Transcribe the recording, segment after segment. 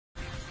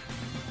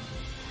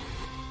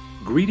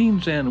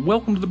Greetings and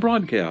welcome to the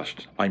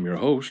broadcast. I'm your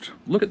host.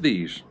 Look at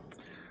these.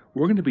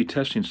 We're going to be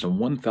testing some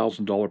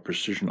 $1,000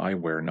 precision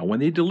eyewear. Now, when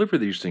they deliver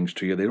these things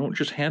to you, they don't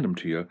just hand them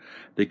to you.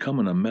 They come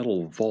in a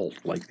metal vault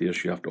like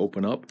this. You have to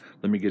open up.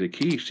 Let me get a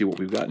key, see what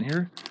we've got in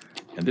here.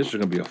 And this is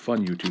going to be a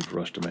fun YouTube for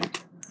us to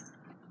make.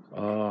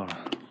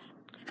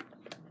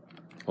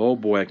 Oh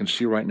boy, I can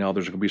see right now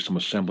there's going to be some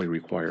assembly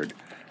required.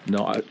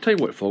 Now, I'll tell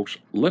you what, folks,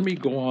 let me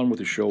go on with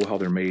the show, how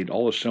they're made,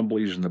 all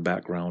assemblies in the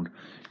background.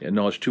 And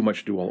no, it's too much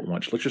to do all at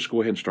once. Let's just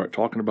go ahead and start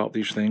talking about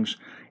these things,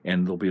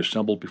 and they'll be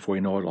assembled before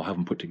you know it. I'll have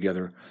them put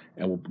together,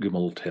 and we'll give them a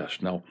little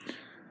test. Now,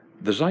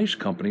 the Zeiss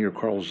company, or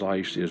Carl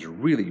Zeiss, is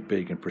really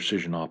big in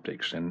precision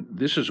optics, and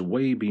this is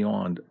way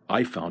beyond,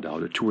 I found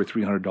out, a $200 or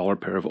 $300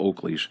 pair of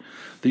Oakleys.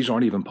 These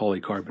aren't even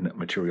polycarbonate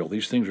material.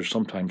 These things are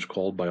sometimes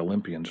called by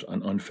Olympians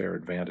an unfair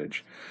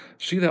advantage.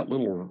 See that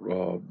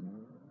little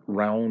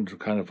round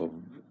kind of a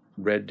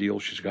red deal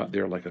she's got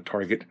there, like a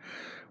target?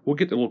 We'll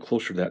get a little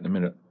closer to that in a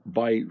minute.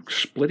 By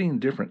splitting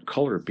different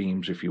color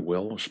beams, if you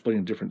will,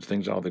 splitting different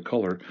things out of the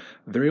color,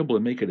 they're able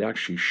to make it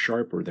actually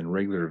sharper than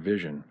regular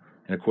vision.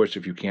 And of course,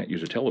 if you can't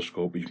use a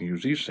telescope, you can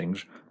use these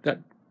things. That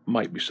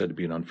might be said to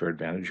be an unfair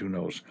advantage. Who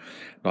knows?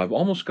 Now, I've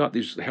almost got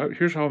these.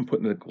 Here's how I'm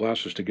putting the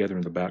glasses together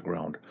in the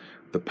background.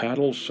 The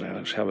paddles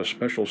have a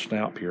special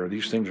snap here.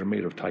 These things are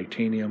made of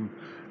titanium,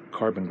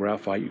 carbon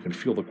graphite. You can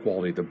feel the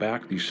quality. The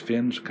back, these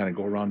fins kind of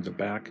go around the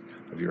back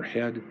of your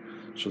head,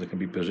 so they can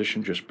be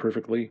positioned just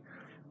perfectly.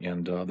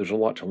 And there's a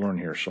lot to learn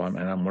here, so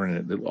I'm learning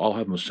it. I'll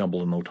have them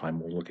assembled in no time.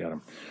 We'll look at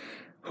them.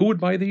 Who would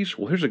buy these?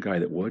 Well, here's a guy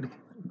that would.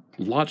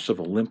 Lots of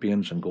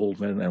Olympians and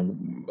gold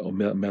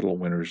medal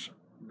winners.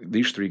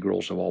 These three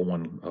girls have all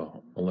won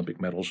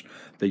Olympic medals.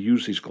 They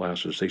use these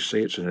glasses. They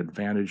say it's an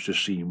advantage to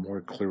see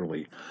more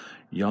clearly.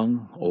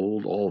 Young,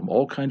 old,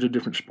 all kinds of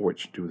different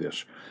sports do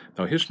this.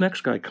 Now, his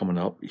next guy coming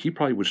up, he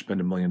probably would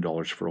spend $1 million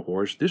for a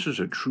horse. This is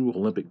a true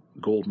Olympic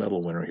gold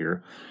medal winner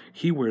here.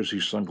 He wears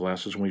these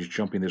sunglasses when he's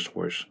jumping this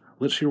horse.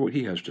 Let's hear what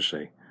he has to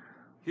say.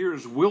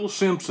 Here's Will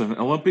Simpson,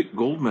 Olympic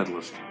gold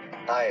medalist.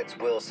 Hi, it's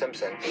Will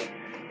Simpson,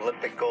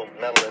 Olympic gold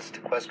medalist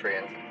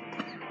equestrian.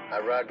 I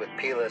ride with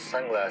Pila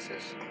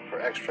sunglasses for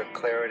extra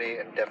clarity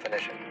and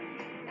definition.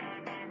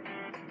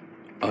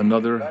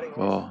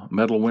 Another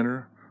medal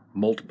winner,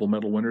 multiple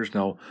medal winners.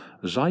 Now,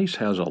 Zeiss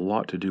has a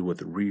lot to do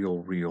with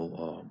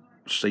real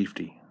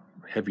safety,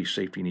 heavy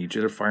safety needs.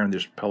 They're firing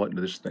this pellet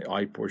into the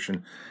eye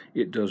portion.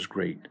 It does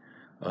great.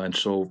 And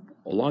so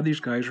a lot of these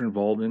guys are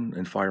involved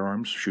in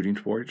firearms, shooting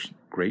sports,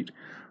 great.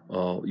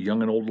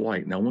 Young and old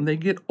alike. Now, when they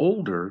get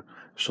older,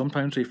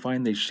 sometimes they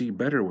find they see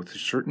better with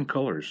certain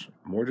colors,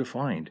 more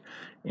defined.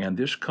 And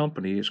this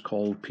company is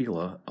called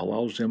Pila,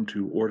 allows them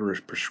to order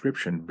a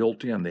prescription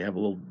built in. They have a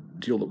little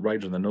deal that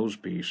rides on the nose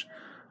piece.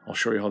 I'll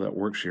show you how that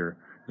works here.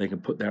 They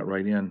can put that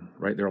right in,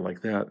 right there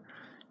like that.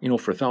 You know,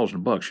 for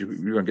 $1,000,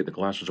 you're going to get the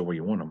glasses the way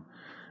you want them.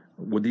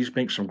 Would these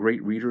make some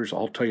great readers?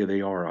 I'll tell you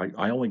they are.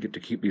 I only get to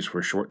keep these for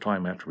a short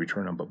time after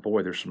return them, but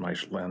boy, there's some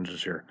nice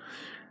lenses here.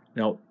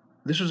 Now,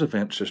 this is a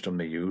vent system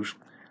they use.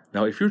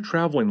 Now, if you're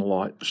traveling a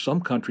lot,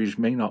 some countries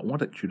may not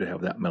want you to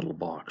have that metal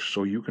box,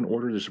 so you can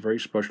order this very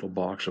special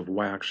box of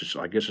wax.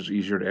 I guess it's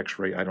easier to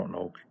x-ray, I don't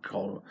know,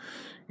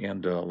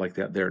 and like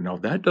that there. Now,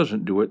 that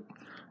doesn't do it.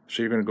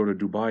 So you're going to go to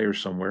Dubai or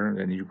somewhere,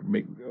 and you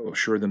make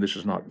sure then this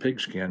is not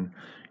pigskin.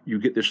 You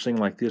get this thing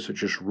like this, it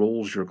just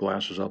rolls your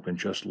glasses up in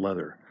just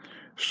leather.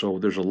 So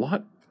there's a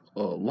lot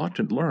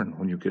to learn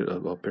when you get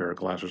a pair of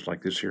glasses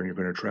like this here, and you're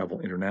going to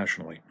travel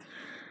internationally.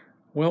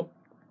 Well,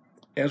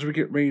 as we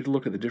get ready to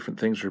look at the different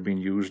things that are being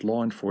used,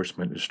 law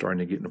enforcement is starting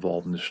to get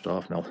involved in this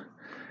stuff. Now,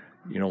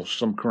 you know,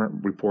 some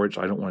current reports,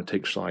 I don't want to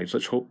take sides.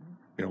 Let's hope,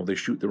 you know, they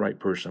shoot the right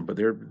person, but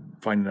they're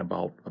finding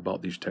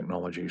about these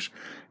technologies.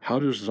 How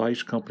does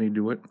Zeiss company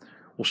do it?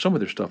 Well, some of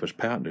their stuff is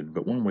patented,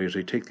 but one way is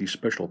they take these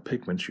special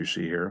pigments you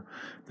see here.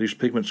 These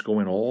pigments go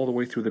in all the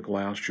way through the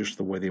glass just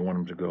the way they want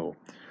them to go.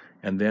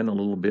 And then a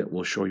little bit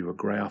we'll show you a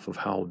graph of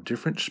how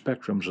different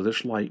spectrums of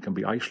this light can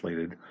be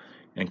isolated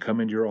and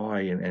come into your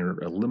eye and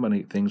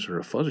eliminate things that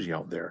are fuzzy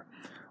out there.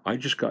 I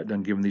just got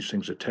done giving these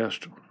things a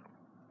test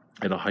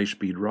at a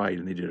high-speed ride,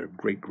 and they did a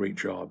great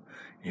job.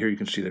 Here you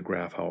can see the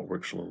graph, how it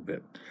works a little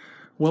bit.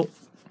 Well,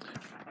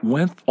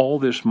 with all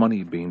this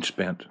money being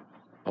spent,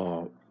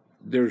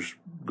 there's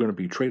going to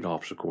be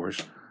trade-offs, of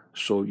course.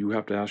 So you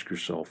have to ask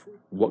yourself,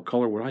 what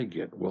color would I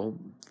get? Well,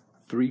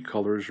 3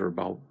 colors are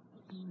about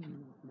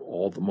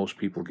all that most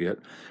people get,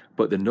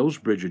 but the nose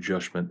bridge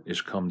adjustment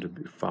is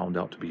found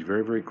out to be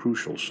very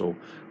crucial. So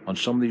on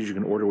some of these you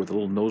can order with a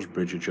little nose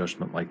bridge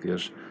adjustment like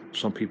this.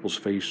 Some people's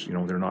face, you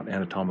know, they're not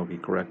anatomically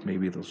correct.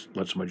 Maybe this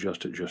lets them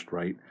adjust it just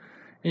right,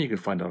 and you can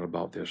find out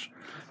about this.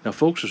 Now,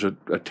 folks, there's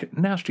a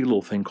nasty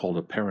little thing called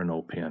a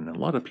Perino pin, and a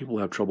lot of people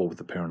have trouble with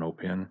the Perino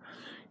pin.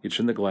 It's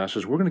in the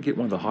glasses. We're going to get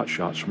one of the hot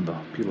shots from the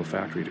Pila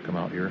factory to come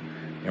out here,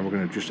 and we're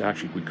going to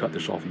just we cut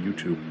this off of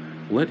YouTube.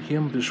 Let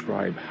him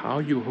describe how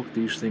you hook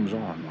these things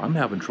on. I'm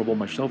having trouble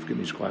myself getting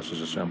these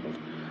glasses assembled.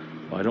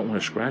 I don't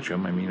want to scratch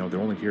them. I mean, you know, they're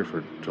only here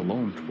to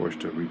loan for us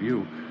to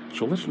review.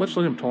 So let's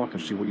let him talk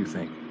and see what you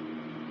think.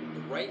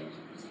 The right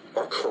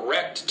or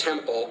correct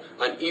temple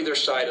on either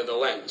side of the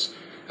lens.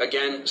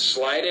 Again,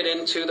 slide it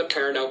into the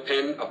paranoid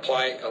pin,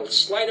 apply a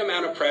slight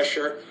amount of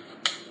pressure,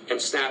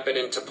 and snap it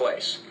into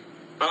place.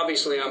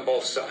 Obviously on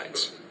both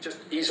sides. Just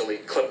easily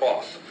clip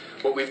off.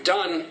 What we've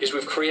done is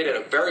we've created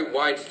a very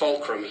wide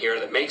fulcrum here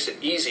that makes it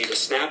easy to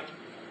snap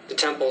the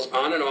temples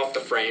on and off the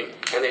frame,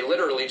 and they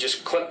literally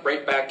just clip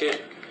right back in.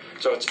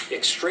 So it's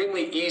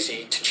extremely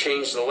easy to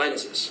change the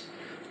lenses.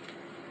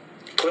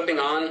 Clipping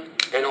on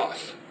and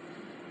off.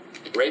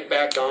 Right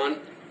back on,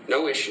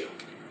 no issue.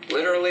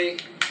 Literally,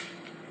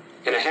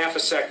 in a half a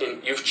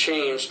second, you've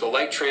changed the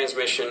light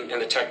transmission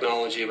and the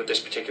technology with this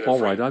particular frame.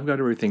 All right, I've got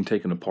everything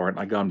taken apart.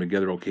 I got them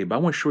together okay, but I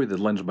want to show you the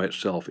lens by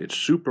itself. It's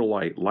super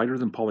light, lighter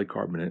than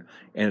polycarbonate,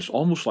 and it's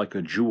almost like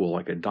a jewel,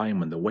 like a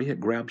diamond. The way it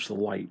grabs the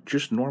light,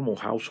 just normal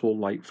household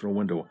light through a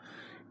window.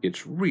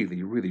 It's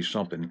really, really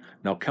something.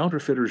 Now,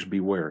 counterfeiters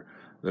beware.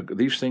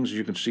 These things, as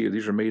you can see,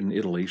 these are made in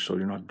Italy, so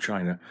you're not in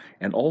China.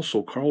 And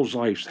also, Carl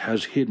Zeiss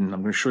has hidden,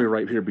 I'm going to show you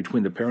right here,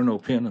 between the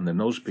parano pin and the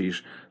nose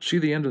piece. See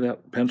the end of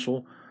that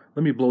pencil?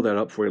 Let me blow that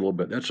up for you a little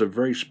bit. That's a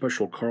very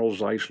special Carl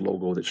Zeiss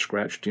logo that's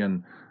scratched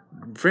in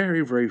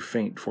very, very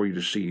faint for you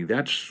to see.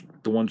 That's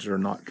the ones that are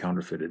not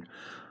counterfeited.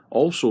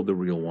 Also, the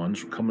real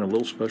ones come in a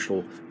little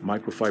special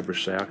microfiber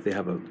sack. They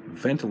have a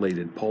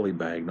ventilated poly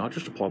bag, not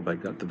just a poly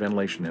bag, got the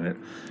ventilation in it.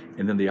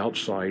 And then the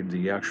outside,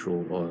 the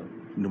actual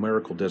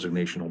numerical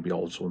designation will be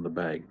also in the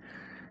bag.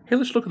 Hey,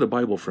 let's look at the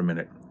Bible for a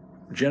minute.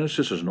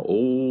 Genesis is an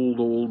old,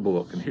 old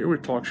book. And here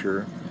it talks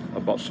here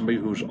about somebody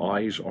whose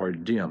eyes are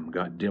dim,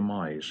 got dim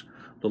eyes.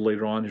 A little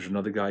later on, there's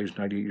another guy who's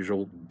 98 years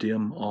old,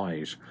 dim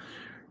eyes.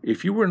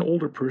 If you were an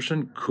older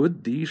person,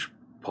 could these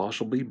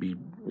possibly be,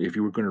 if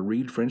you were going to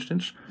read, for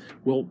instance?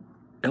 Well,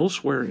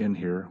 elsewhere in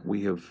here,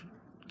 we have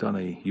done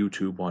a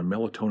YouTube on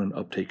melatonin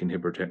uptake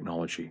inhibitor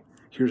technology.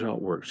 Here's how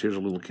it works. Here's a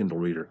little Kindle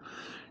reader.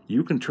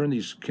 You can turn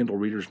these Kindle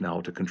readers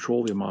now to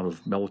control the amount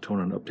of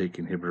melatonin uptake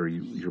inhibitor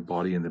your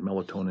body and the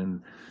melatonin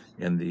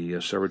and the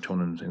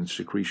serotonin and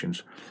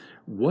secretions.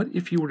 What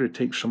if you were to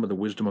take some of the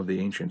wisdom of the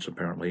ancients,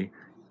 apparently,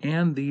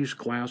 and these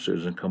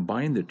glasses and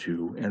combine the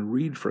two and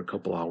read for a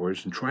couple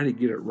hours and try to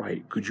get it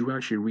right? Could you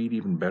actually read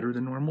even better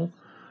than normal?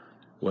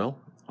 Well,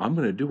 I'm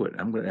going to do it.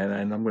 I'm going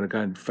to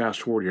kind of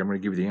fast forward here. I'm going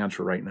to give you the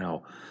answer right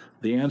now.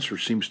 The answer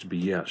seems to be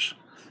yes.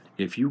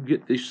 If you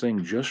get this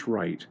thing just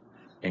right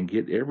and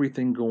get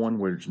everything going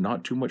where it's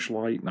not too much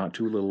light, not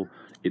too little,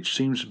 it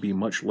seems to be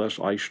much less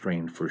eye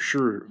strain, for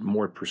sure,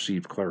 more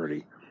perceived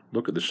clarity.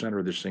 Look at the center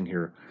of this thing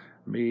here.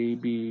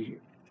 Maybe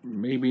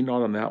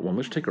not on that one.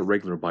 Let's take a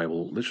regular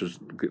Bible. Let's just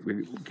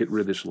get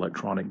rid of this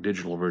electronic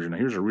digital version. Now,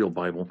 here's a real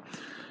Bible,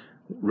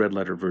 red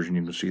letter version.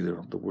 You can see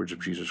the words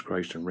of Jesus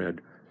Christ in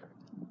red.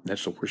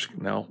 That's the worst.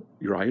 Now,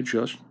 your eye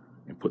adjusts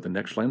and put the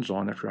next lens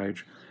on after eye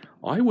adjust.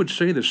 I would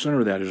say the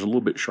center of that is a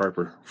little bit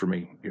sharper for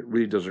me. It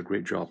really does a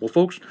great job. Well,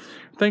 folks,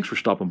 thanks for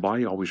stopping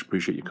by. I always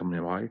appreciate you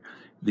coming by.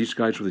 These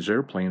guys with these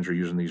airplanes are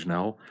using these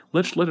now.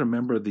 Let's let a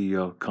member of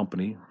the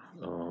company,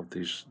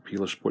 these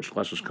Pila Sports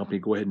Glasses Company,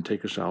 go ahead and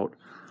take us out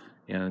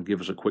and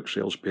give us a quick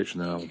sales pitch,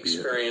 and then that'll be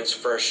experience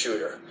for a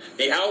shooter.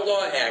 The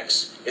Outlaw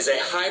X is a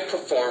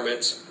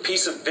high-performance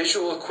piece of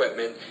visual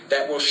equipment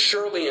that will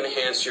surely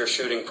enhance your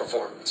shooting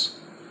performance.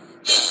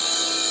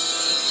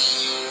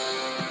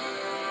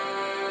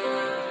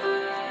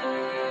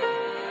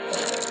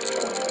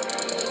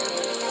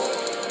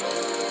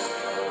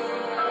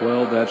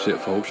 Well, that's it,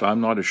 folks.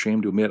 I'm not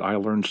ashamed to admit I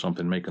learned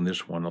something making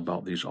this one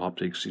about these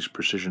optics, these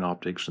precision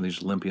optics, and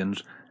these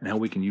Olympians, and how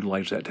we can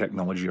utilize that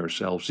technology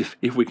ourselves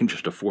if we can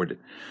just afford it.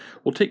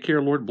 Well, take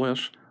care, Lord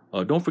bless.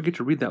 Don't forget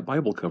to read that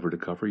Bible cover to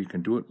cover. You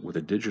can do it with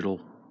a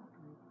digital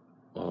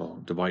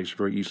device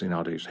very easily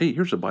nowadays. Hey,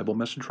 here's a Bible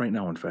message right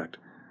now, in fact.